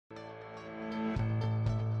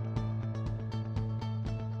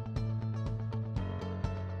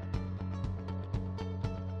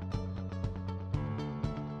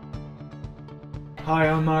Hi,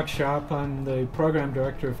 I'm Mark Sharp. I'm the Program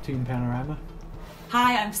Director of Team Panorama.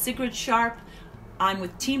 Hi, I'm Sigrid Sharp. I'm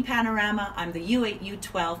with Team Panorama. I'm the U8,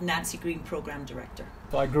 U12 Nancy Green Program Director.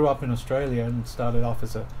 I grew up in Australia and started off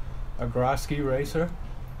as a grass ski racer,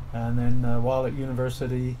 and then while at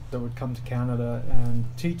university I would come to Canada and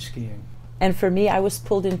teach skiing. And for me, I was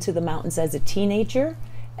pulled into the mountains as a teenager,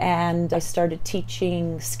 and I started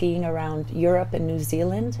teaching skiing around Europe and New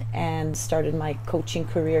Zealand and started my coaching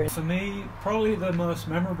career. For me, probably the most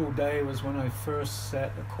memorable day was when I first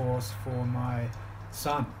set a course for my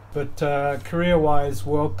son. But career-wise,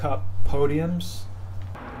 World Cup podiums.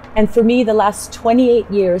 And for me, the last 28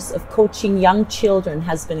 years of coaching young children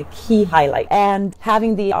has been a key highlight. And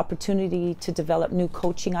having the opportunity to develop new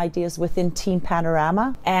coaching ideas within Team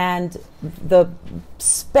Panorama. And the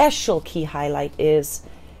special key highlight is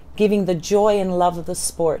giving the joy and love of the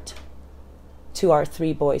sport to our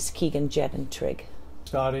three boys, Keegan, Jed, and Trig.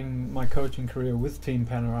 Starting my coaching career with Team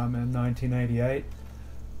Panorama in 1988,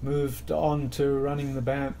 moved on to running the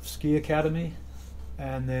Banff Ski Academy,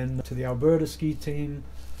 and then to the Alberta ski team,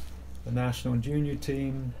 the national junior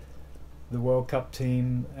team, the World Cup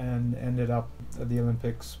team, and ended up at the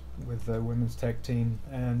Olympics with the women's tech team.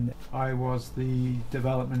 And I was the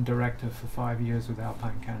development director for 5 years with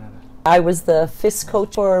Alpine Canada. I was the FIS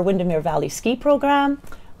coach for Windermere Valley Ski Program,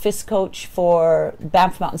 FIS coach for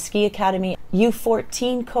Banff Mountain Ski Academy,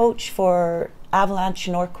 U14 coach for Avalanche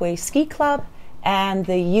Norquay Ski Club, and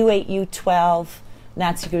the U8, U12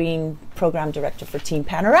 Nancy Green Program Director for Team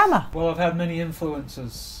Panorama. Well, I've had many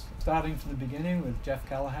influences, starting from the beginning with Jeff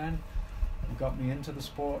Callahan, who got me into the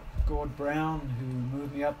sport, Gord Brown, who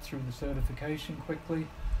moved me up through the certification quickly.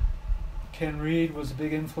 Ken Reid was a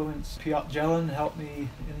big influence. Piotr Jelen helped me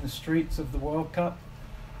in the streets of the World Cup.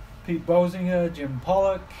 Pete Bosinger, Jim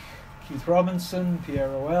Pollock, Keith Robinson, Pierre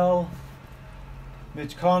Roel,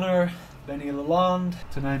 Mitch Connor, Benny Lalonde,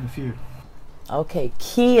 to name a few. Okay,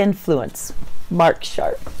 key influence. Mark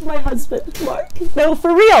Sharp, my husband, Mark. No,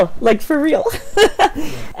 for real, like for real.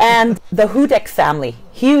 And the Hudek family,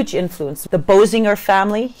 huge influence. The Bosinger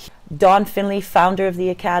family, Don Finley, founder of the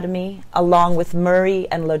Academy, along with Murray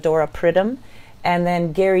and Ladora Pridham. And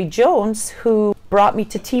then Gary Jones, who brought me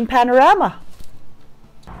to Team Panorama.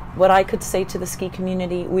 What I could say to the ski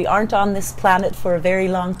community, we aren't on this planet for a very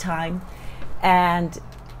long time, and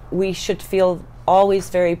we should feel always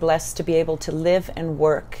very blessed to be able to live and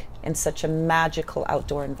work in such a magical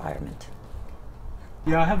outdoor environment.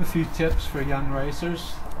 Yeah, I have a few tips for young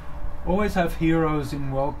racers. Always have heroes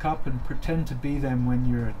in World Cup and pretend to be them when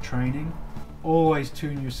you're training. Always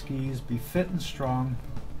tune your skis, be fit and strong,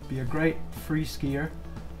 be a great free skier,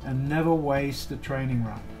 and never waste a training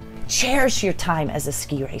run. Cherish your time as a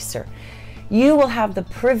ski racer. You will have the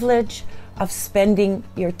privilege of spending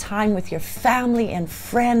your time with your family and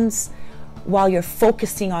friends while you're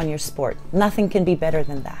focusing on your sport. Nothing can be better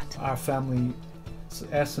than that. Our family's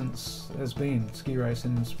essence has been ski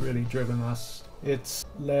racing. It's really driven us. It's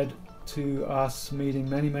led to us meeting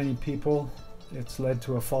many people. It's led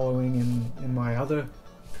to a following in my other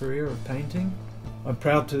career of painting. I'm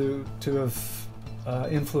proud to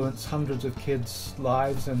have influenced hundreds of kids'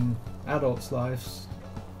 lives and adults' lives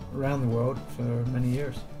around the world for many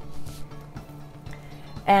years.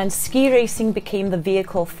 And ski racing became the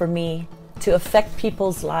vehicle for me to affect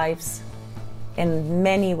people's lives in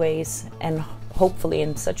many ways, and hopefully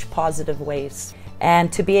in such positive ways.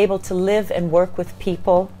 And to be able to live and work with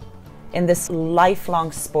people in this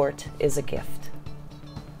lifelong sport is a gift.